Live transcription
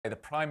The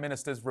Prime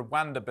Minister's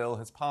Rwanda bill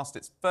has passed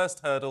its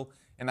first hurdle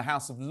in the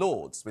House of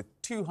Lords, with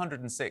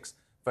 206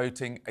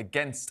 voting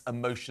against a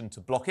motion to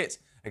block it,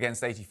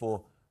 against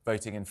 84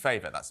 voting in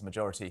favour. That's a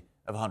majority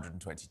of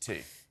 122.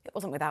 It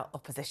wasn't without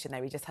opposition, though.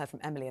 We just heard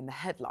from Emily in the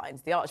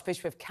headlines. The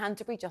Archbishop of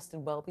Canterbury,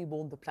 Justin Welby,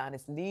 warned the plan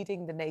is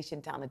leading the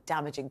nation down a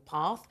damaging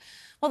path,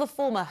 while the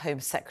former Home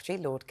Secretary,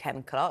 Lord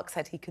Ken Clarke,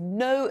 said he can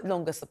no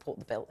longer support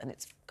the bill in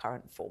its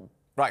current form.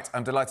 Right,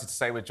 I'm delighted to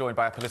say we're joined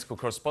by our political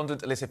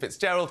correspondent, Alicia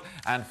Fitzgerald,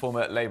 and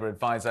former Labour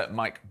advisor,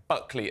 Mike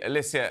Buckley.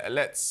 Alicia,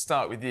 let's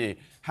start with you.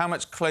 How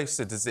much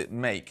closer does it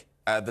make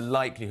the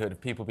likelihood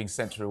of people being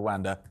sent to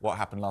Rwanda what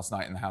happened last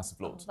night in the House of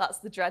Lords? That's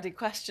the dreaded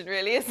question,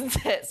 really,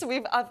 isn't it? So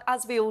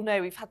as we all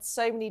know, we've had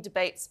so many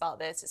debates about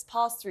this. It's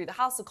passed through the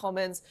House of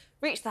Commons,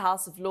 reached the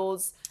House of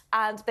Lords,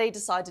 and they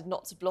decided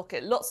not to block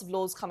it. Lots of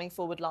Lords coming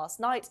forward last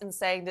night and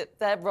saying that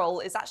their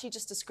role is actually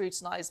just to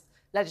scrutinise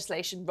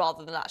legislation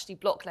rather than actually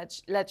block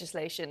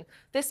legislation.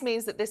 This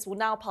means that this will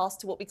now pass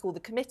to what we call the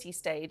committee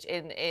stage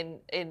in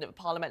the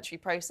parliamentary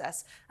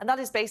process. And that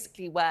is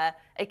basically where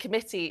a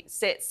committee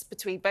sits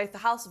between both the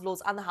House of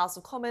Lords and the House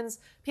of Commons.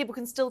 People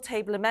can still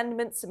table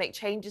amendments to make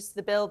changes to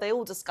the bill. They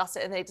all discuss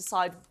it and they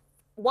decide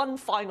one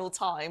final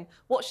time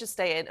what should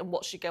stay in and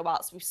what should go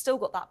out. So we've still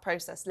got that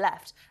process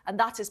left. And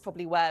that is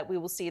probably where we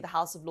will see the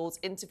House of Lords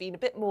intervene a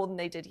bit more than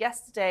they did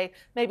yesterday,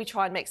 maybe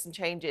try and make some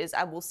changes,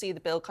 and we'll see the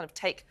bill kind of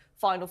take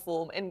final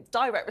form. In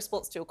direct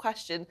response to your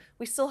question,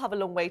 we still have a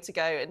long way to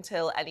go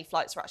until any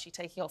flights are actually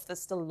taking off.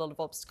 There's still a lot of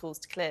obstacles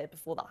to clear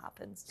before that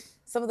happens.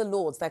 Some of the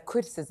Lords, their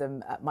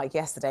criticism, Mike,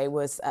 yesterday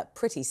was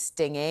pretty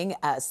stinging.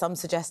 Some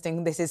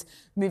suggesting this is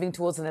moving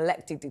towards an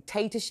elected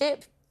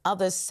dictatorship.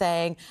 Others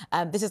saying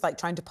this is like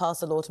trying to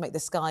pass a law to make the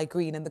sky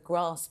green and the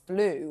grass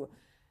blue.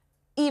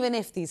 Even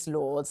if these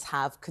Lords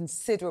have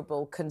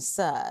considerable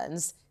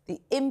concerns, the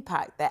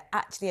impact they're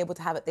actually able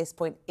to have at this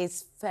point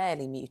is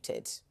fairly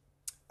muted.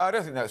 I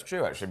don't think that's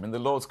true, actually. I mean, the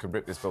Lords can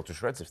rip this bill to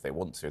shreds if they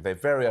want to. They're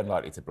very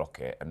unlikely to block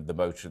it. And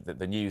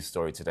the news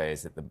story today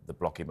is that the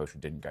blocking motion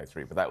didn't go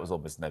through, but that was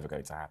almost never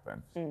going to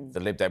happen. The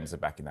Lib Dems are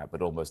backing that,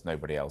 but almost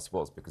nobody else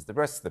was, because the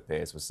rest of the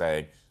peers were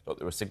saying, look,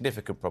 there are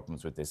significant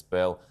problems with this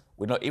bill.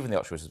 We're not, even the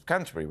Archbishop of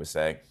Canterbury was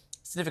saying,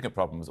 significant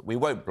problems. We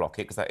won't block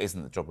it because that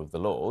isn't the job of the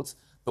Lords,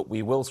 but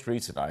we will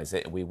scrutinise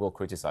it and we will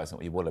criticise it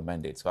and we will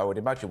amend it. So I would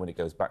imagine when it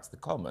goes back to the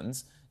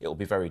Commons, it will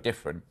be very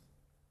different.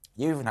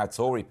 You even had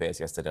Tory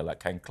peers yesterday, like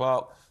Ken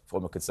Clarke,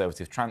 former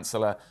Conservative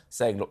Chancellor,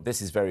 saying, look, this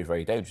is very,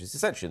 very dangerous.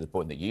 Essentially the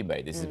point that you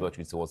made, this is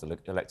working towards an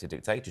elected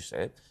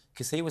dictatorship,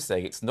 because he was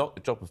saying it's not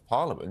the job of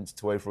Parliament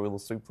to overrule the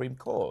Supreme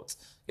Court.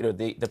 You know,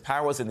 the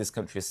powers in this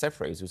country are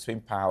separated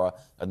between power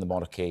and the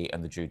monarchy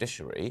and the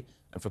judiciary.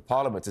 And for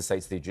Parliament to say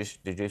to the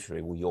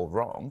judiciary, well, you're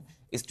wrong,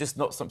 it's just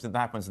not something that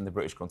happens in the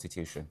British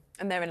Constitution.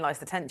 And therein lies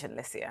the tension,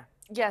 Alicia.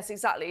 Yes,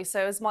 exactly.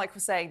 So as Mike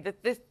was saying,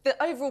 the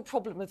overall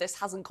problem of this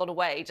hasn't gone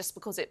away just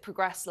because it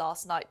progressed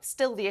last night.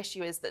 Still, the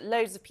issue is that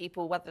loads of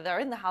people, whether they're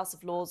in the House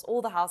of Lords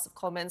or the House of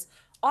Commons,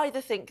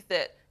 either think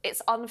that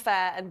it's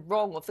unfair and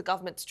wrong of the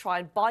government to try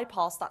and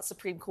bypass that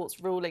Supreme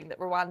Court's ruling that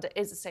Rwanda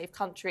is a safe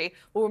country.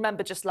 We'll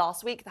remember just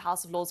last week, the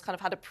House of Lords kind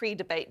of had a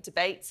pre-debate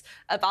debate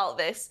about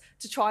this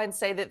to try and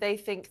say that they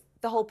think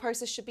the whole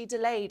process should be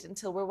delayed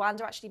until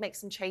Rwanda actually makes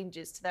some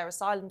changes to their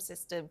asylum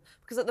system.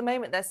 Because at the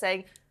moment they're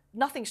saying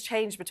nothing's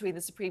changed between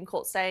the Supreme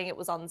Court saying it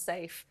was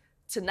unsafe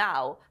to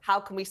now. How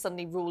can we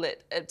suddenly rule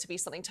it to be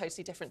something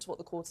totally different to what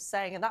the court is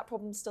saying? And that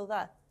problem's still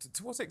there.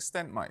 To what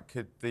extent, Mike,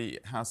 could the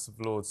House of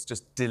Lords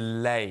just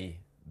delay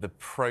the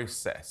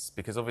process?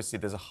 Because obviously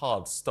there's a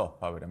hard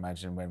stop, I would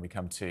imagine, when we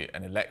come to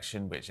an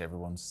election, which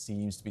everyone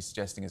seems to be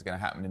suggesting is going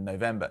to happen in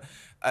November.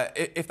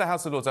 If the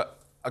House of Lords are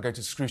going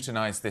to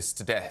scrutinise this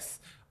to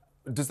death,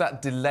 does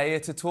that delay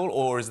it at all,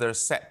 or is there a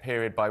set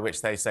period by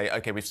which they say,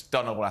 OK, we've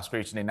done all our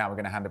scrutiny, now we're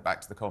going to hand it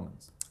back to the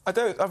Commons?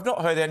 I've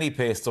not heard any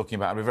peers talking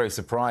about it. I'd be very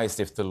surprised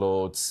if the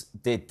Lords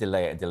did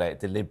delay it and delay it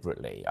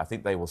deliberately. I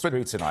think they will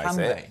scrutinise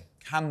it.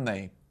 Can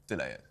they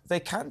delay it? They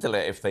can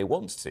delay it if they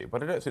want to,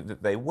 but I don't think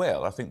that they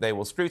will. I think they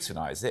will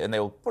scrutinise it and they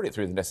will put it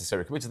through the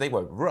necessary committee. They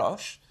won't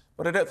rush,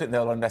 but I don't think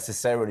they'll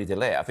unnecessarily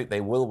delay it. I think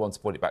they will want to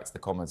put it back to the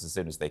Commons as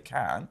soon as they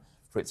can,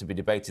 for it to be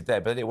debated there,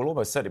 but it will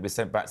almost certainly be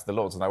sent back to the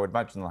Lords, and I would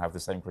imagine they'll have the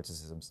same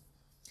criticisms.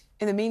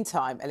 In the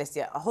meantime,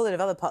 Alicia, a whole lot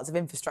of other parts of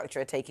infrastructure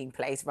are taking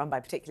place, run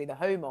by particularly the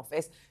Home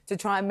Office, to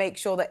try and make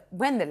sure that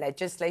when the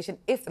legislation,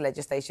 if the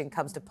legislation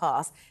comes to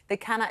pass, they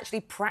can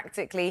actually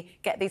practically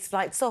get these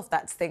flights off.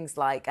 That's things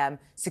like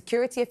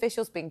security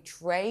officials being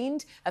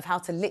trained of how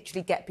to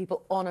literally get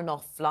people on and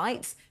off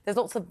flights. There's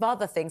lots of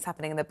other things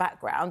happening in the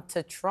background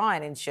to try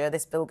and ensure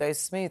this bill goes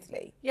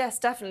smoothly. Yes,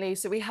 definitely.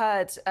 So we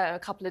heard a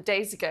couple of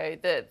days ago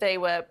that they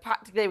were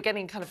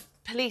getting kind of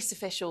police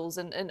officials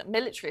and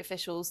military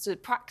officials to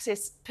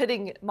practice putting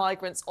putting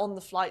migrants on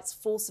the flights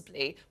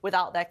forcibly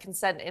without their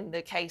consent in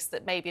the case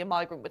that maybe a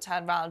migrant would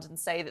turn around and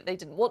say that they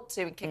didn't want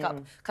to and kick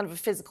up kind of a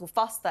physical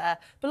fuss there.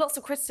 But lots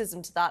of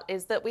criticism to that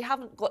is that we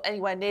haven't got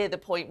anywhere near the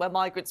point where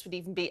migrants would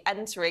even be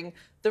entering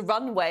the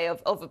runway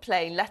of a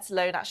plane, let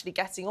alone actually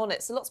getting on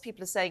it. So lots of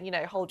people are saying, you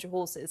know, hold your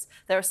horses.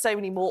 There are so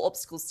many more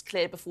obstacles to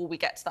clear before we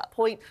get to that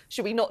point.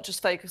 Should we not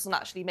just focus on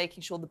actually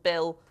making sure the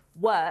bill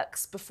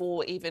works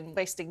before even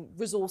wasting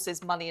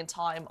resources, money and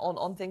time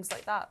on things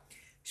like that?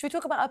 Should we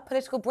talk about a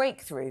political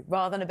breakthrough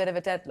rather than a bit of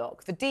a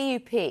deadlock? The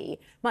DUP,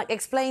 Mike,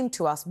 explain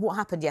to us what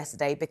happened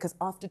yesterday, because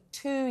after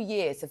 2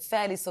 years of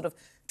fairly sort of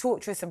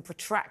torturous and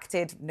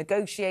protracted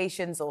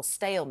negotiations or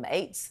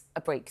stalemates,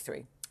 a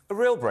breakthrough. A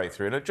real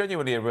breakthrough, and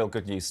genuinely a real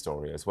good news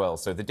story as well.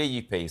 So the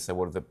DUP, so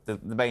one of the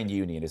main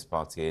unionist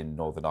party in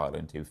Northern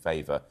Ireland who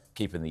favour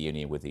keeping the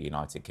union with the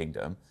United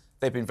Kingdom,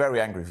 they've been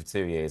very angry for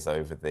 2 years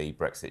over the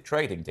Brexit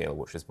trading deal,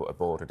 which has put a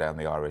border down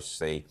the Irish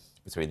Sea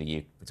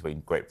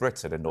between Great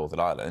Britain and Northern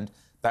Ireland.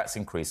 That's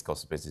increased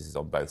cost of businesses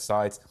on both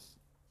sides.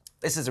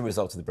 This is a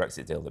result of the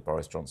Brexit deal that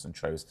Boris Johnson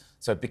chose.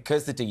 So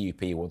because the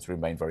DUP want to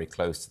remain very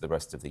close to the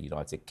rest of the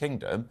United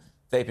Kingdom,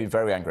 they've been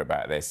very angry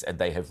about this, and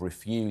they have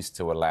refused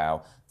to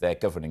allow their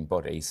governing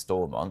body,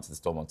 Stormont, the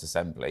Stormont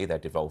Assembly, their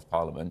devolved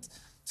parliament,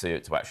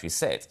 to actually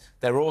sit.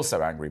 They're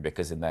also angry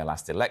because in their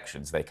last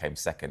elections, they came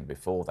second.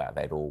 Before that,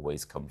 they'd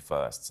always come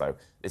first. So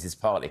this is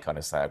partly kind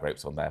of sour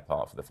grapes on their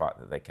part for the fact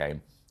that they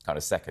came kind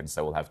of second.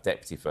 So we'll have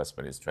Deputy First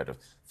Minister instead of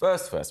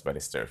First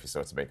Minister, if you see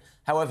what I mean.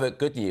 However,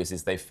 good news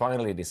is they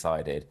finally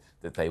decided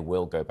that they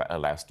will go back,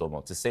 allow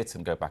Stormont to sit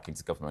and go back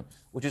into government,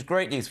 which is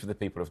great news for the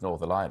people of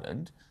Northern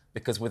Ireland,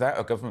 because without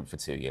a government for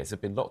 2 years, there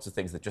have been lots of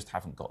things that just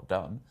haven't got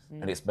done,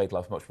 and it's made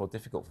life much more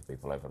difficult for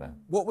people over there.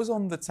 What was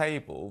on the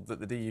table that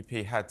the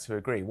DUP had to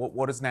agree?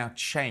 What has now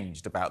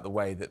changed about the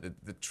way that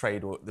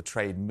the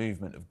trade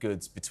movement of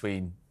goods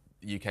between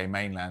the UK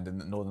mainland and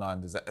Northern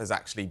Ireland has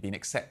actually been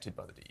accepted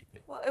by the DUP?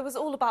 Well, it was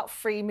all about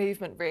free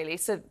movement, really.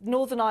 So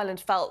Northern Ireland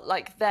felt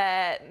like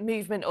their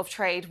movement of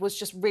trade was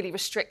just really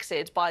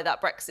restricted by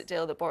that Brexit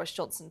deal that Boris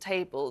Johnson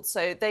tabled.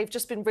 So they've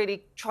just been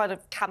really trying to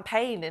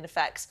campaign, in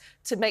effect,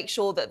 to make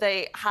sure that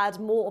they had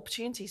more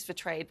opportunities for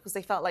trade, because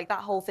they felt like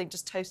that whole thing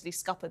just totally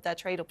scuppered their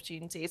trade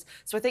opportunities.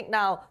 So I think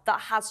now that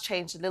has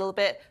changed a little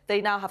bit.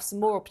 They now have some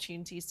more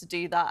opportunities to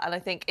do that. And I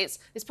think it's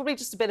probably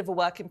just a bit of a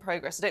work in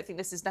progress. I don't think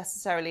this is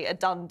necessarily a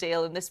done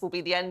deal, and this will be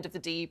the end of the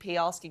DUP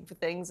asking for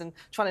things and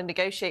trying to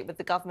negotiate with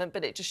the government,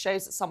 but it just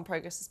shows that some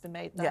progress has been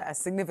made there. Yeah, a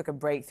significant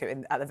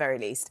breakthrough at the very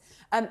least.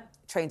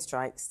 Train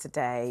strikes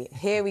today.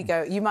 Here we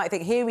go. You might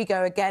think, here we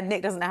go again.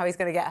 Nick doesn't know how he's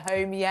going to get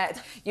home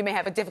yet. You may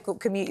have a difficult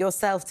commute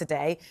yourself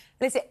today.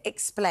 Let's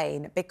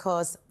explain,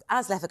 because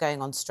ASLEF are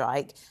going on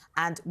strike,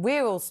 and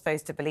we're all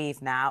supposed to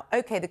believe now,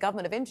 OK, the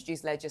government have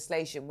introduced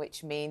legislation,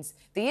 which means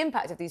the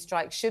impact of these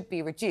strikes should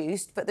be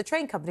reduced, but the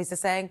train companies are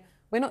saying,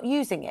 we're not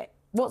using it.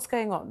 What's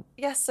going on?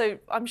 Yes, so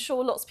I'm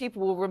sure lots of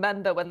people will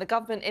remember when the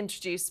government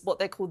introduced what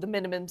they called the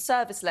minimum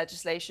service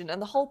legislation,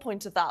 and the whole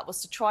point of that was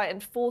to try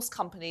and force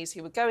companies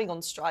who were going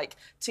on strike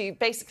to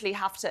basically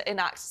have to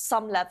enact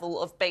some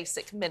level of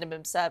basic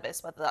minimum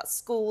service, whether that's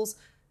schools,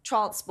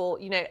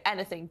 transport, you know,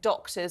 anything,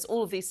 doctors,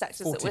 all of these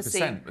sectors that we're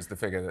seeing. 40% was the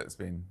figure that's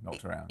been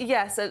knocked around.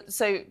 Yeah,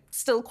 so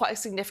still quite a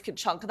significant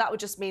chunk, and that would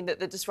just mean that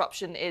the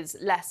disruption is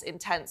less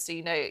intense. So,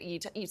 you know,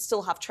 you'd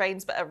still have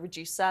trains, but at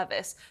reduced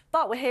service.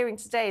 But we're hearing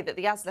today that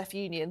the ASLEF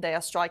union, they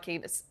are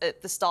striking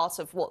at the start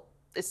of what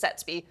is set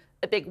to be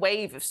a big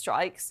wave of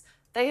strikes.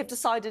 They have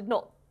decided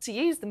not to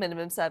use the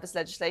minimum service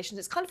legislation.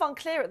 It's kind of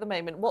unclear at the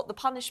moment what the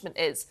punishment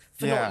is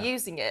for not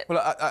using it.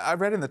 Well, I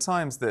read in the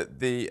Times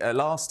that the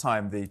last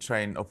time the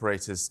train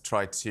operators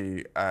tried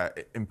to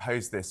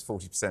impose this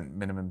 40%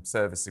 minimum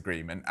service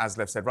agreement,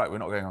 ASLEF said, right, we're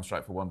not going on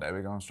strike for 1 day,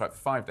 we're going on strike for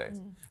 5 days.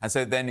 And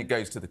so then it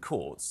goes to the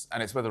courts,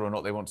 and it's whether or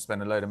not they want to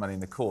spend a load of money in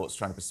the courts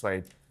trying to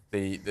persuade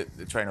the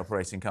train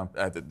operating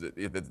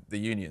the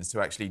unions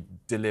to actually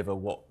deliver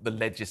what the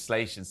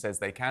legislation says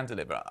they can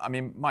deliver. I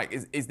mean, Mike,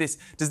 does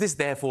this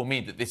therefore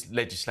mean that this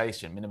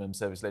legislation, minimum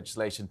service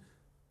legislation,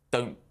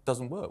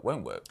 doesn't work,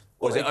 won't work?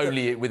 Or is it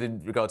only within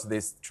regard to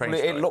this train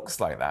strike? It looks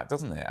like that,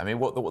 doesn't it? I mean,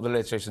 what the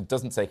legislation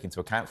doesn't take into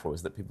account for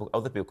is that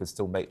other people can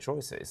still make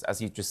choices.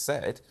 As you just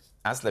said,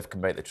 ASLEF can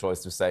make the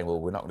choice of saying, well,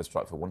 we're not going to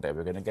strike for 1 day,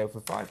 we're going to go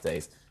for 5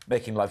 days,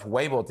 making life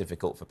way more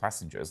difficult for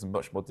passengers and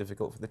much more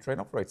difficult for the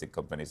train operating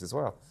companies as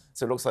well.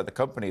 So it looks like the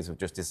companies have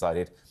just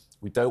decided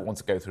we don't want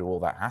to go through all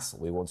that hassle.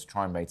 We want to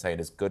try and maintain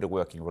as good a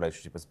working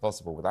relationship as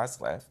possible with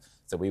ASLEF,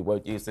 so we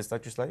won't use this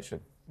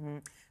legislation.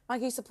 Mike, are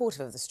you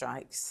supportive of the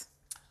strikes?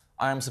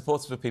 I am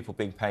supportive of people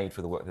being paid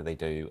for the work that they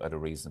do at a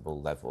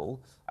reasonable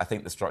level. I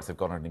think the strikes have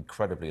gone on an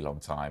incredibly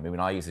long time. I mean,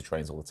 I use the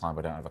trains all the time.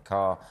 I don't have a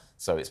car,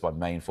 so it's my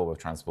main form of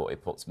transport.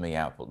 It puts me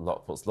out,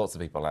 puts lots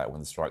of people out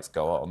when the strikes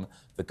go on.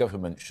 The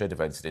government should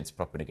have entered into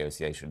proper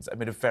negotiations. I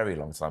mean, a very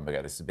long time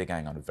ago. This has been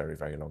going on a very,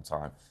 very long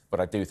time. But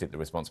I do think the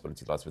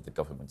responsibility lies with the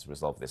government to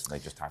resolve this, and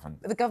they just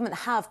haven't. The government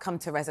have come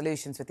to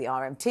resolutions with the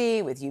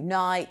RMT, with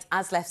Unite.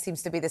 ASLEF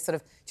seems to be this sort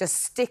of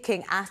just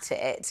sticking at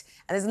it.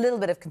 And there's a little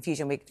bit of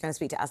confusion. We're going to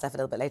speak to ASLEF a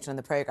little bit later on on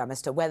the programme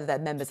as to whether their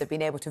members have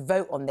been able to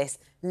vote on this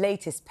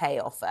latest pay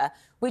offer,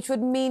 which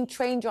would mean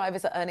train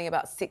drivers are earning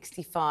about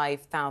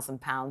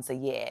 £65,000 a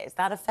year. Is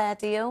that a fair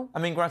deal? I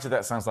mean, granted,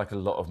 that sounds like a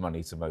lot of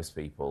money to most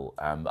people.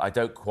 I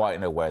don't quite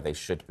know where they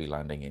should be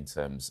landing in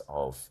terms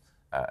of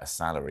a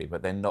salary,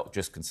 but they're not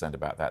just concerned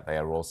about that. They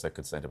are also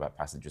concerned about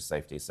passenger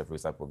safety. So, for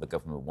example, the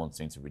government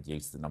wanting to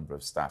reduce the number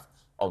of staff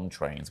on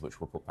trains,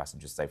 which will put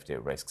passenger safety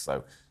at risk.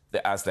 So,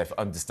 the ASLEF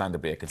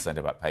understandably are concerned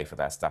about pay for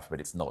their staff, but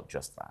it's not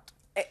just that.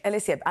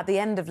 Alicia, at the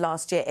end of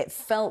last year, it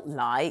felt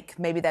like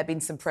maybe there'd been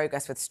some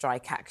progress with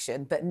strike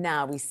action, but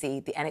now we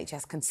see the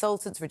NHS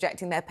consultants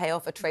rejecting their pay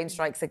offer, train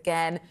strikes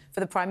again.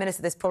 For the Prime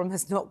Minister, this problem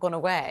has not gone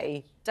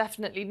away.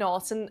 Definitely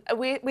not. And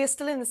we're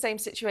still in the same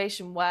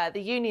situation where the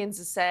unions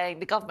are saying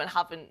the government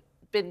haven't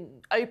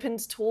been open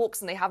to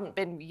talks and they haven't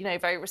been,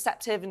 very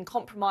receptive and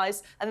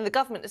compromised. And then the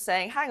government is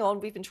saying, hang on,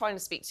 we've been trying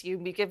to speak to you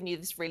and we've given you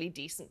this really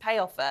decent pay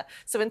offer.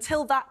 So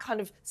until that kind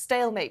of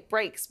stalemate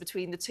breaks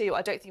between the two,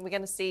 I don't think we're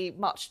going to see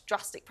much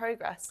drastic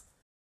progress.